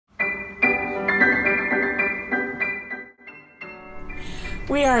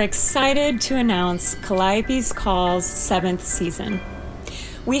We are excited to announce Calliope's Call's 7th season.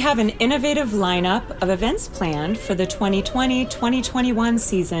 We have an innovative lineup of events planned for the 2020-2021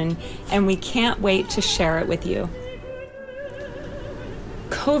 season, and we can't wait to share it with you.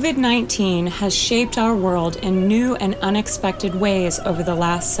 COVID-19 has shaped our world in new and unexpected ways over the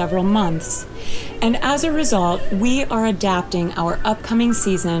last several months. And as a result, we are adapting our upcoming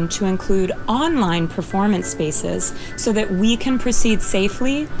season to include online performance spaces so that we can proceed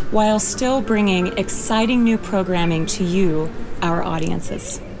safely while still bringing exciting new programming to you, our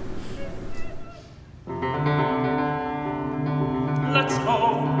audiences. Let's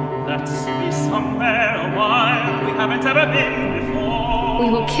go, let's be somewhere a while we haven't ever been before. We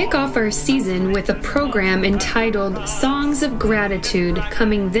will kick off our season with a program entitled Songs of Gratitude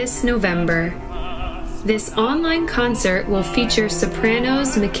coming this November. This online concert will feature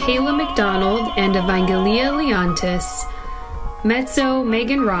sopranos Michaela McDonald and Evangelia Leontis, mezzo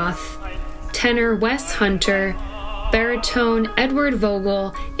Megan Roth, tenor Wes Hunter, baritone Edward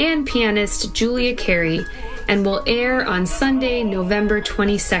Vogel, and pianist Julia Carey, and will air on Sunday, November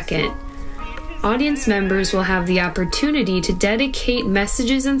 22nd. Audience members will have the opportunity to dedicate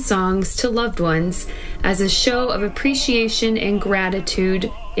messages and songs to loved ones as a show of appreciation and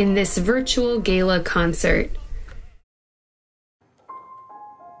gratitude in this virtual gala concert.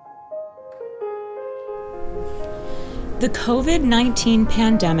 The COVID-19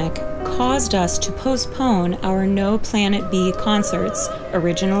 pandemic caused us to postpone our No Planet B concerts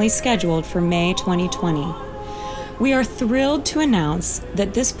originally scheduled for May 2020. We are thrilled to announce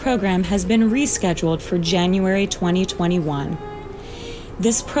that this program has been rescheduled for January 2021.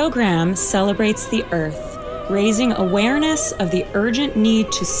 This program celebrates the Earth, raising awareness of the urgent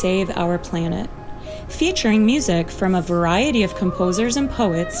need to save our planet, featuring music from a variety of composers and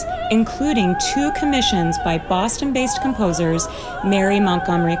poets, including 2 commissions by Boston-based composers Mary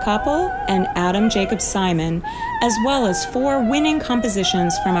Montgomery Koppel and Adam Jacob Simon, as well as 4 winning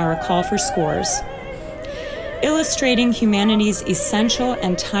compositions from our Call for Scores. Illustrating humanity's essential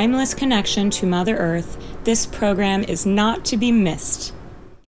and timeless connection to Mother Earth, this program is not to be missed.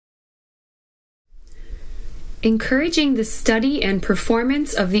 Encouraging the study and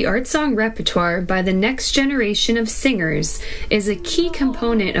performance of the art song repertoire by the next generation of singers is a key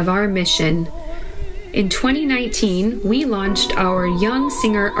component of our mission. In 2019, we launched our Young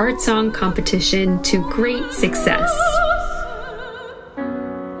Singer Art Song competition to great success.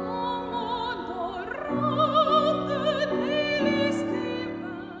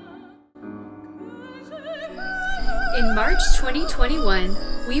 In March 2021,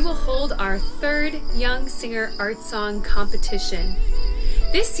 we will hold our 3rd Young Singer Art Song competition.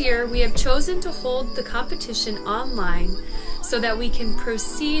 This year, we have chosen to hold the competition online so that we can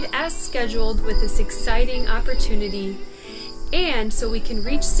proceed as scheduled with this exciting opportunity and so we can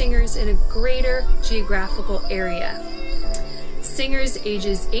reach singers in a greater geographical area. Singers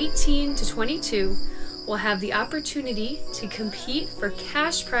ages 18 to 22 will have the opportunity to compete for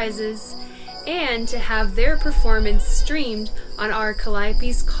cash prizes and to have their performance streamed on our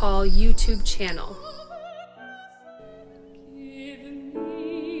Calliope's Call YouTube channel.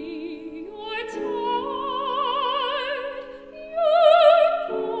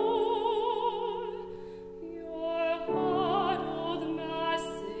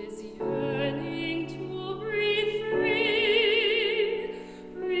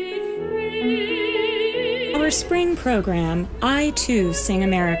 Our spring program, I Too Sing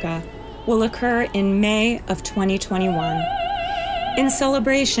America, will occur in May of 2021. In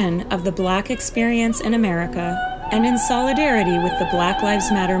celebration of the Black experience in America and in solidarity with the Black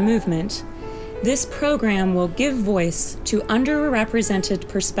Lives Matter movement, this program will give voice to underrepresented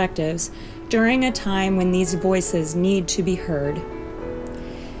perspectives during a time when these voices need to be heard.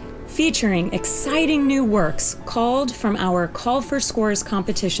 Featuring exciting new works culled from our Call for Scores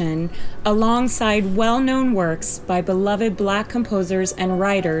competition, alongside well-known works by beloved Black composers and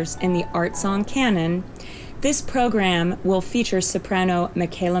writers in the art song canon, this program will feature soprano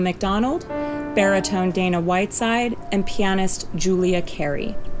Michaela McDonald, baritone Dana Whiteside, and pianist Julia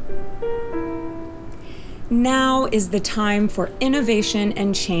Carey. Now is the time for innovation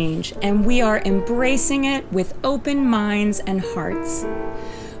and change, and we are embracing it with open minds and hearts.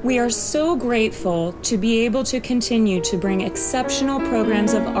 We are so grateful to be able to continue to bring exceptional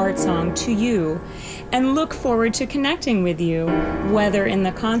programs of art song to you and look forward to connecting with you, whether in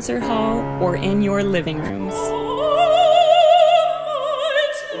the concert hall or in your living rooms.